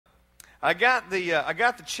I got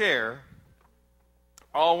the chair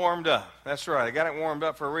all warmed up. That's right. I got it warmed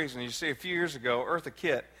up for a reason. You see, a few years ago, Eartha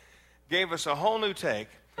Kitt gave us a whole new take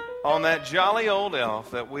on that jolly old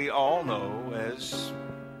elf that we all know as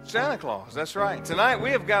Santa Claus. That's right. Tonight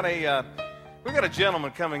we got a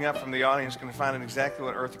gentleman coming up from the audience going to find out exactly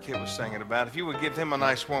what Eartha Kitt was singing about. If you would give him a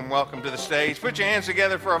nice warm welcome to the stage. Put your hands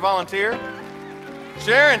together for a volunteer.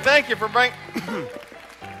 Sharon, thank you for bringing...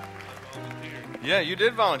 Yeah, you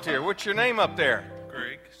did volunteer. What's your name up there?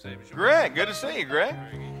 Greg. Same as Greg, good to see you, Greg.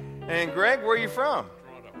 And Greg, where are you from?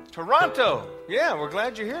 Toronto. Yeah, we're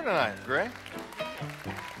glad you're here tonight, Greg.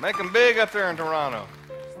 Make them big up there in Toronto.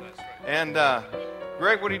 That's right. And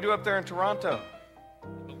Greg, what do you do up there in Toronto?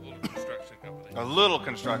 A little construction company. A little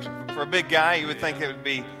construction. For a big guy, you would think it would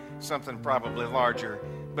be something probably larger.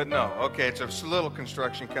 But no, okay, it's a little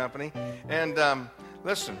construction company. And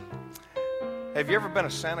listen, have you ever been a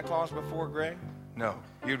Santa Claus before, Greg? No,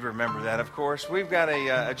 you'd remember that, of course. We've got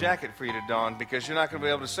a jacket for you to don because you're not going to be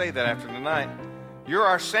able to say that after tonight. You're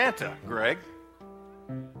our Santa, Greg.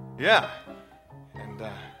 Yeah. And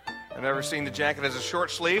I've never seen the jacket as a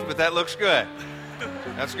short sleeve, but that looks good.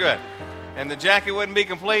 That's good. And the jacket wouldn't be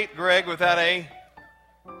complete, Greg, without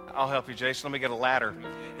I'll help you, Jason. Let me get a ladder.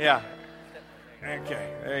 Yeah.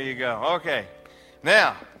 Okay, there you go. Okay.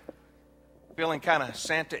 Now, feeling kind of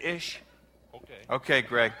Santa-ish? Okay. Okay,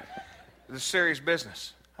 Greg. This is serious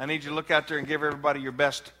business. I need you to look out there and give everybody your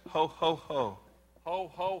best ho, ho, ho. Ho,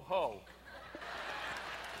 ho, ho.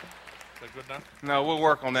 Is that good enough? No, we'll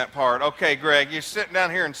work on that part. Okay, Greg, you're sitting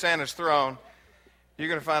down here in Santa's throne. You're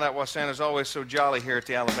going to find out why Santa's always so jolly here at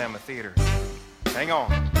the Alabama Theater. Hang on.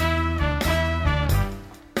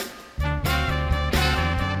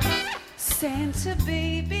 Santa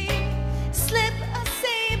baby, slip a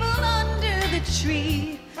sable under the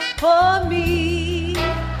tree for me.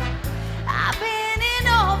 I've been an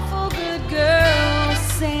awful good girl,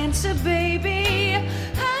 Santa baby.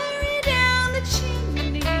 Hurry down the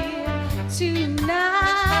chimney tonight,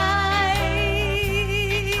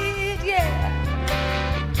 yeah.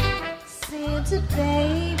 Santa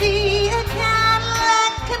baby, a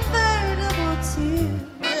Cadillac convertible to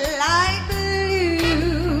light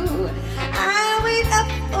blue. I'll wait up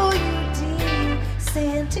for you, dear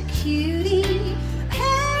Santa cutie.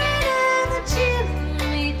 Hurry down the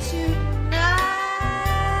chimney tonight.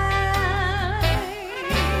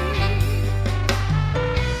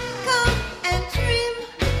 Come and trim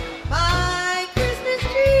my Christmas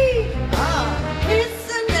tree. It's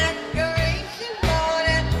a decoration for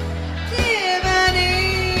that Tiffany.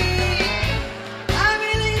 I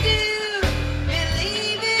really do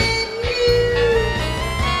believe in you.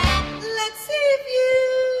 Let's see if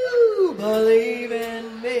you believe in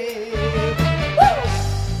me. Woo!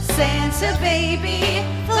 Santa baby,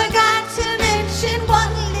 forgot to mention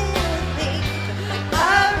one little thing.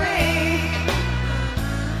 Hurry,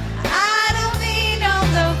 I don't mean on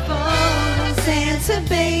the phone. Santa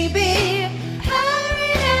baby,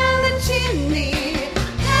 hurry down the chimney.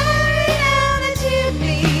 Hurry down the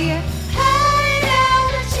chimney. Hurry down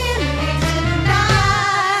the chimney tonight.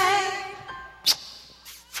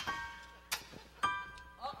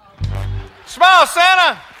 Smile,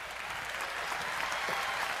 Santa!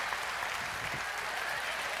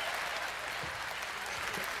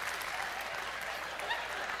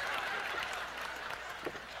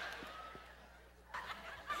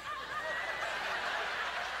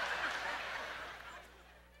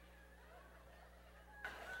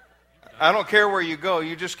 I don't care where you go,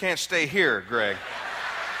 you just can't stay here, Greg.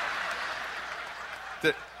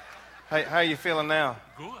 How you feeling now?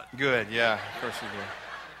 Good. Good, yeah, of course you do.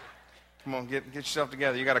 Come on, get yourself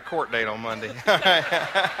together. You got a court date on Monday.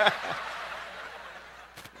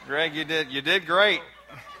 Greg, you did great.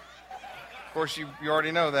 Of course, you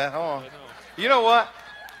already know that. Hold on. You know what?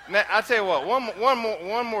 Now, I tell you what.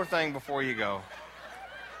 One more thing before you go.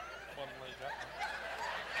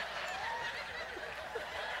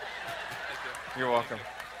 You're welcome.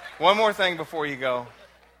 One more thing before you go.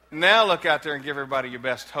 Now look out there and give everybody your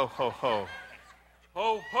best ho, ho, ho.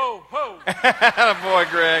 Ho, ho, ho. Boy,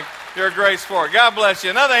 Greg, you're a great sport. God bless you.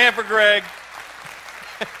 Another hand for Greg.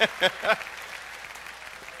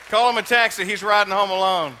 Call him a taxi. He's riding home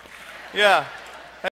alone. Yeah.